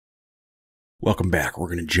Welcome back. We're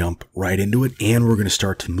going to jump right into it, and we're going to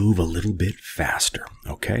start to move a little bit faster.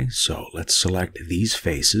 Okay, so let's select these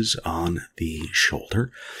faces on the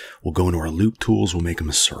shoulder. We'll go into our loop tools. We'll make them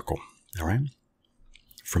a circle. All right.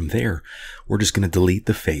 From there, we're just going to delete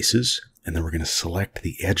the faces, and then we're going to select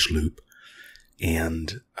the edge loop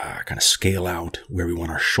and kind of scale out where we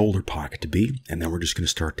want our shoulder pocket to be, and then we're just going to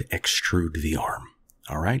start to extrude the arm.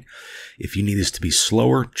 All right. If you need this to be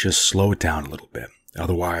slower, just slow it down a little bit.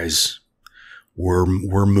 Otherwise, we're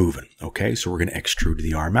moving. Okay, so we're going to extrude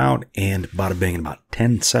the arm out, and bada bing, in about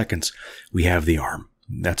 10 seconds, we have the arm.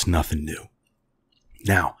 That's nothing new.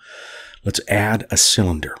 Now, let's add a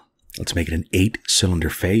cylinder. Let's make it an 8-cylinder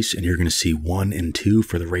face, and you're going to see 1 and 2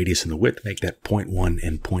 for the radius and the width. Make that 0.1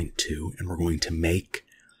 and 0.2, and we're going to make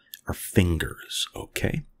our fingers.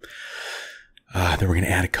 Okay. Then we're going to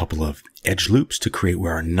add a couple of edge loops to create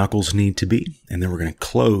where our knuckles need to be, and then we're going to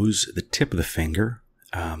close the tip of the finger.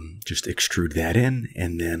 Just extrude that in,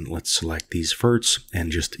 and then let's select these verts,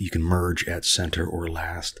 and just you can merge at center or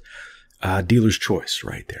last. Dealer's choice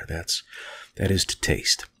right there. That is to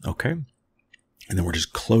taste. Okay. And then we're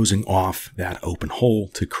just closing off that open hole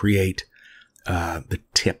to create the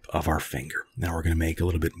tip of our finger. Now we're going to make a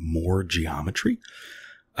little bit more geometry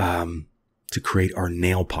to create our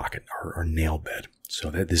nail pocket, our nail bed. So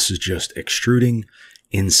that this is just extruding,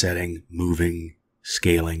 insetting, moving,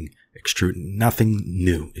 scaling, extruding. Nothing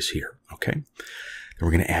new is here. Okay. Then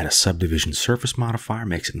we're going to add a subdivision surface modifier,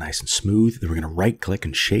 makes it nice and smooth. Then we're going to right click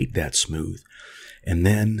and shade that smooth. And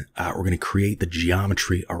then we're going to create the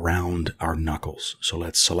geometry around our knuckles. So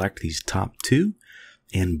let's select these top two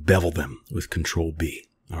and bevel them with Control B.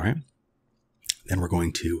 All right. Then we're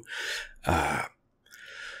going to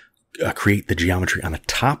create the geometry on the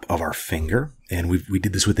top of our finger. And we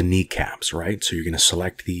did this with the kneecaps, right? So you're going to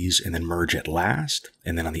select these and then merge at last.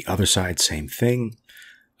 And then on the other side, same thing,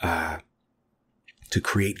 to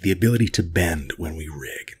create the ability to bend when we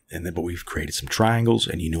rig. And then, but we've created some triangles,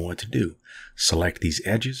 and you know what to do. Select these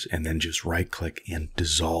edges and then just right click and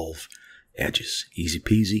dissolve edges. Easy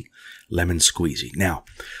peasy, lemon squeezy. Now,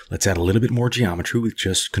 let's add a little bit more geometry with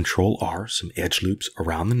just Control R, some edge loops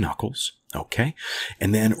around the knuckles. Okay.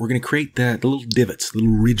 And then we're going to create the little divots,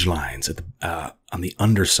 little ridge lines at the, on the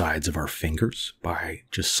undersides of our fingers by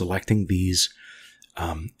just selecting these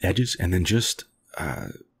edges, and then just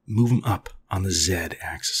move them up on the Z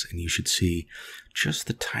axis. And you should see just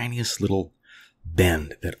the tiniest little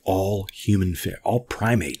bend that all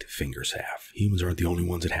primate fingers have. Humans aren't the only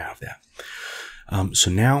ones that have that. So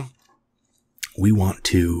now we want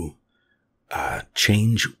to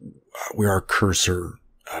change where our cursor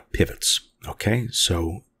pivots. Okay,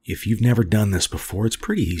 so if you've never done this before, it's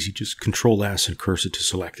pretty easy. Just Control S and cursor to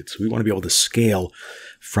select it. So we want to be able to scale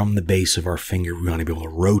from the base of our finger. We want to be able to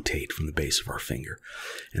rotate from the base of our finger.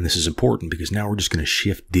 And this is important because now we're just going to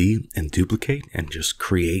Shift D and duplicate and just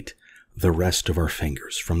create the rest of our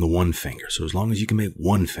fingers from the one finger. So as long as you can make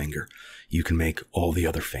one finger, you can make all the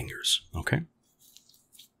other fingers. Okay.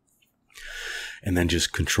 And then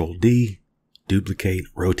just Control D, duplicate,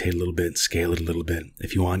 rotate a little bit, scale it a little bit.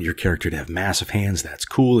 If you want your character to have massive hands, that's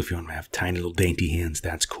cool. If you want to have tiny little dainty hands,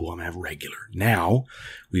 that's cool. I'm going to have regular. Now,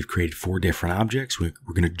 we've created 4 different objects. We're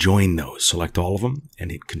going to join those. Select all of them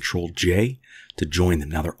and hit Control J to join them.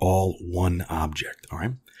 Now they're all one object. All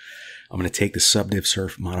right. I'm going to take the subdiv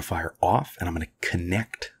surf modifier off, and I'm going to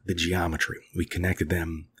connect the geometry. We connected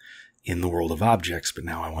them in the world of objects, but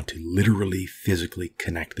now I want to literally physically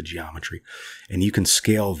connect the geometry. And you can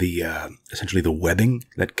scale the essentially the webbing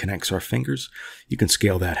that connects our fingers. You can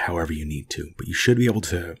scale that however you need to, but you should be able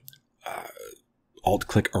to alt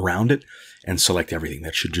click around it and select everything.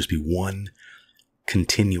 That should just be one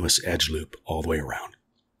continuous edge loop all the way around.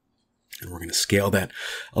 And we're going to scale that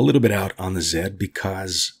a little bit out on the Z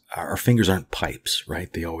because our fingers aren't pipes,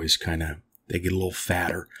 right? They always they get a little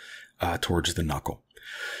fatter towards the knuckle.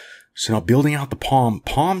 So now building out the palm,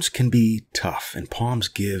 palms can be tough, and palms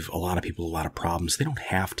give a lot of people a lot of problems. They don't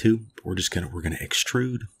have to. We're going to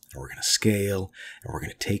extrude, and we're going to scale, and we're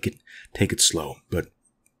going to take it slow. But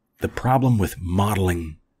the problem with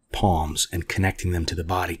modeling palms and connecting them to the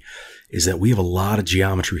body is that we have a lot of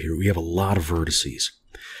geometry here. We have a lot of vertices,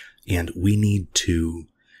 and we need to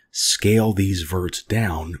scale these verts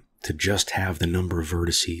down to just have the number of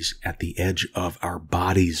vertices at the edge of our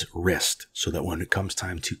body's wrist, so that when it comes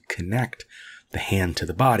time to connect the hand to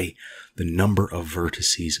the body, the number of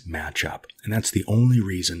vertices match up. And that's the only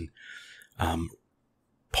reason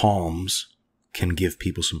palms can give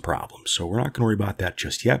people some problems. So we're not going to worry about that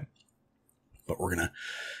just yet, but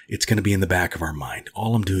it's going to be in the back of our mind.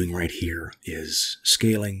 All I'm doing right here is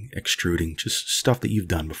scaling, extruding, just stuff that you've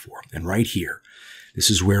done before. And right here, This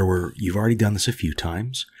is where you've already done this a few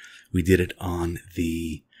times. We did it on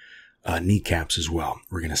the kneecaps as well.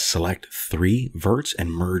 We're going to select 3 verts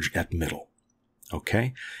and merge at middle.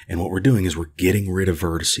 Okay? And what we're doing is we're getting rid of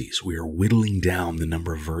vertices. We are whittling down the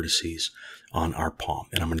number of vertices on our palm.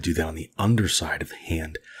 And I'm going to do that on the underside of the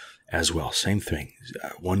hand as well. Same thing.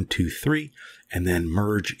 1, 2, 3, and then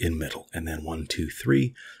merge in middle. And then 1, 2,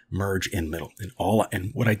 3, merge in middle.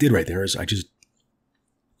 And what I did right there is I just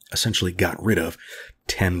essentially got rid of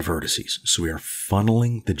 10 vertices. So we are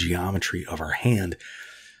funneling the geometry of our hand,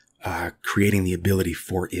 creating the ability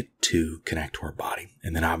for it to connect to our body.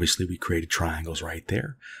 And then obviously we created triangles right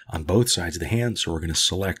there on both sides of the hand. So we're going to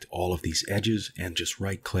select all of these edges and just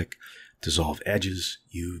right click, dissolve edges.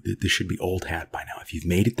 This should be old hat by now. If you've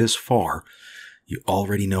made it this far, you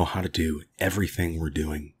already know how to do everything we're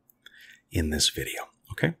doing in this video.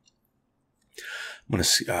 Okay.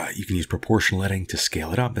 You can use proportional editing to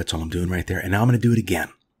scale it up. That's all I'm doing right there. And now I'm going to do it again.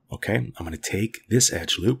 Okay. I'm going to take this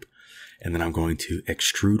edge loop and then I'm going to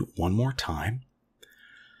extrude one more time.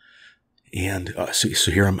 And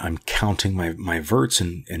so here I'm counting my verts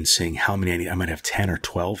and seeing how many I need. I might have 10 or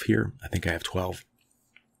 12 here. I think I have 12.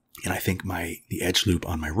 And I think the edge loop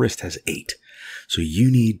on my wrist has 8. So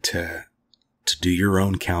you need to do your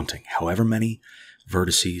own counting. However many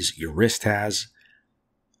vertices your wrist has,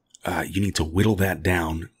 you need to whittle that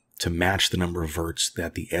down to match the number of verts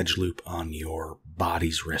that the edge loop on your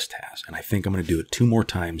body's wrist has. And I think I'm going to do it 2 more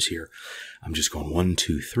times here. I'm just going 1,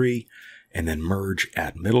 2, 3, and then merge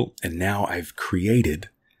at middle. And now I've created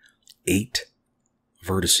 8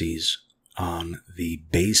 vertices on the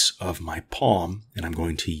base of my palm. And I'm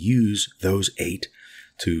going to use those 8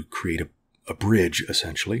 to create a bridge,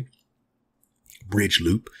 essentially. Bridge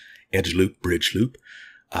loop, edge loop, bridge loop,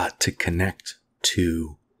 to connect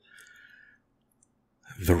to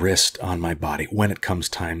the wrist on my body when it comes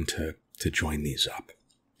time to join these up.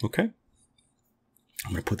 Okay.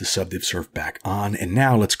 I'm going to put the subdiv surf back on, and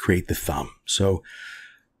now let's create the thumb. So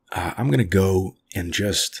I'm going to go and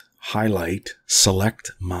just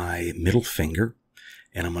select my middle finger,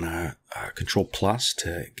 and I'm going to Control plus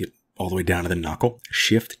to get all the way down to the knuckle,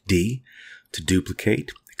 Shift D to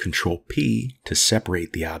duplicate, Control P to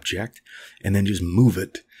separate the object, and then just move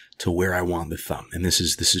it to where I want the thumb. And this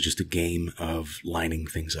is just a game of lining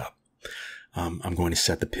things up. I'm going to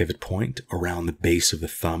set the pivot point around the base of the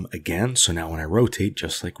thumb again. So now when I rotate,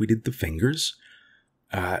 just like we did the fingers,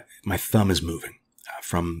 my thumb is moving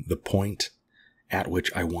from the point at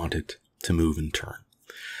which I want it to move and turn.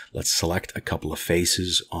 Let's select a couple of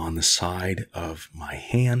faces on the side of my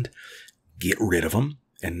hand, get rid of them.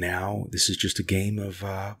 And now this is just a game of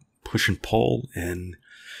push and pull and,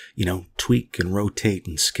 tweak and rotate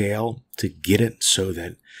and scale to get it so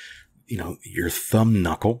that, your thumb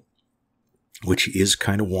knuckle, which is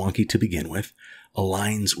kind of wonky to begin with,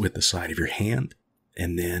 aligns with the side of your hand.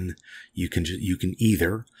 And then you can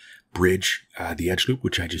either bridge the edge loop,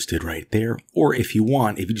 which I just did right there. Or if you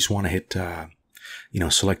just want to hit,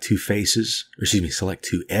 select 2 faces, select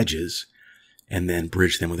 2 edges and then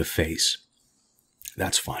bridge them with a face.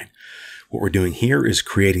 That's fine. What we're doing here is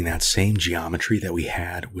creating that same geometry that we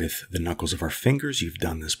had with the knuckles of our fingers. You've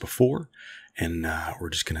done this before. And we're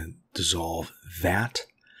just going to dissolve that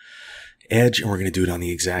edge, and we're going to do it on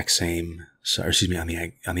the exact same,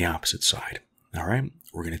 on the opposite side. All right.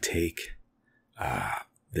 We're going to take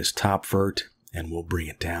this top vert and we'll bring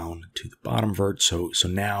it down to the bottom vert. So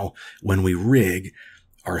now when we rig,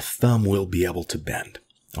 our thumb will be able to bend.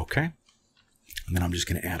 Okay. And then I'm just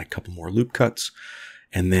going to add a couple more loop cuts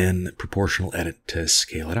and then proportional edit to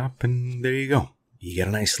scale it up. And there you go. You get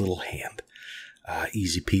a nice little hand.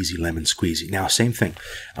 Easy peasy lemon squeezy. Now, same thing.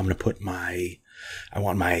 I'm going to put I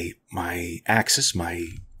want my axis, my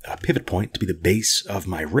pivot point to be the base of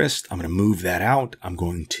my wrist. I'm going to move that out. I'm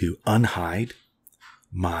going to unhide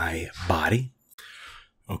my body.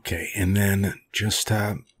 Okay. And then just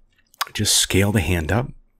scale the hand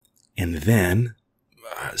up, and then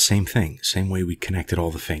same thing, same way we connected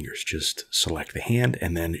all the fingers. Just select the hand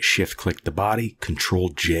and then shift click the body, Control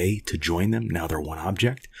J to join them. Now they're one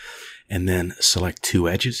object. And then select 2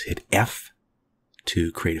 edges, hit F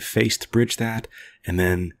to create a face to bridge that. And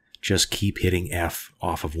then just keep hitting F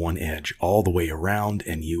off of one edge all the way around,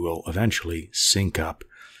 and you will eventually sync up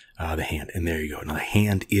the hand. And there you go. Now the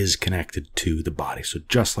hand is connected to the body. So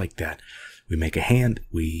just like that, we make a hand,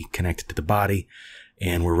 we connect it to the body,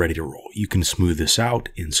 and we're ready to roll. You can smooth this out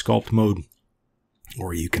in sculpt mode,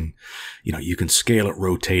 or you can scale it,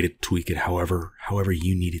 rotate it, tweak it however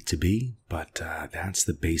you need it to be. But that's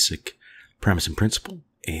the basic premise and principle,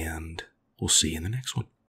 and we'll see you in the next one.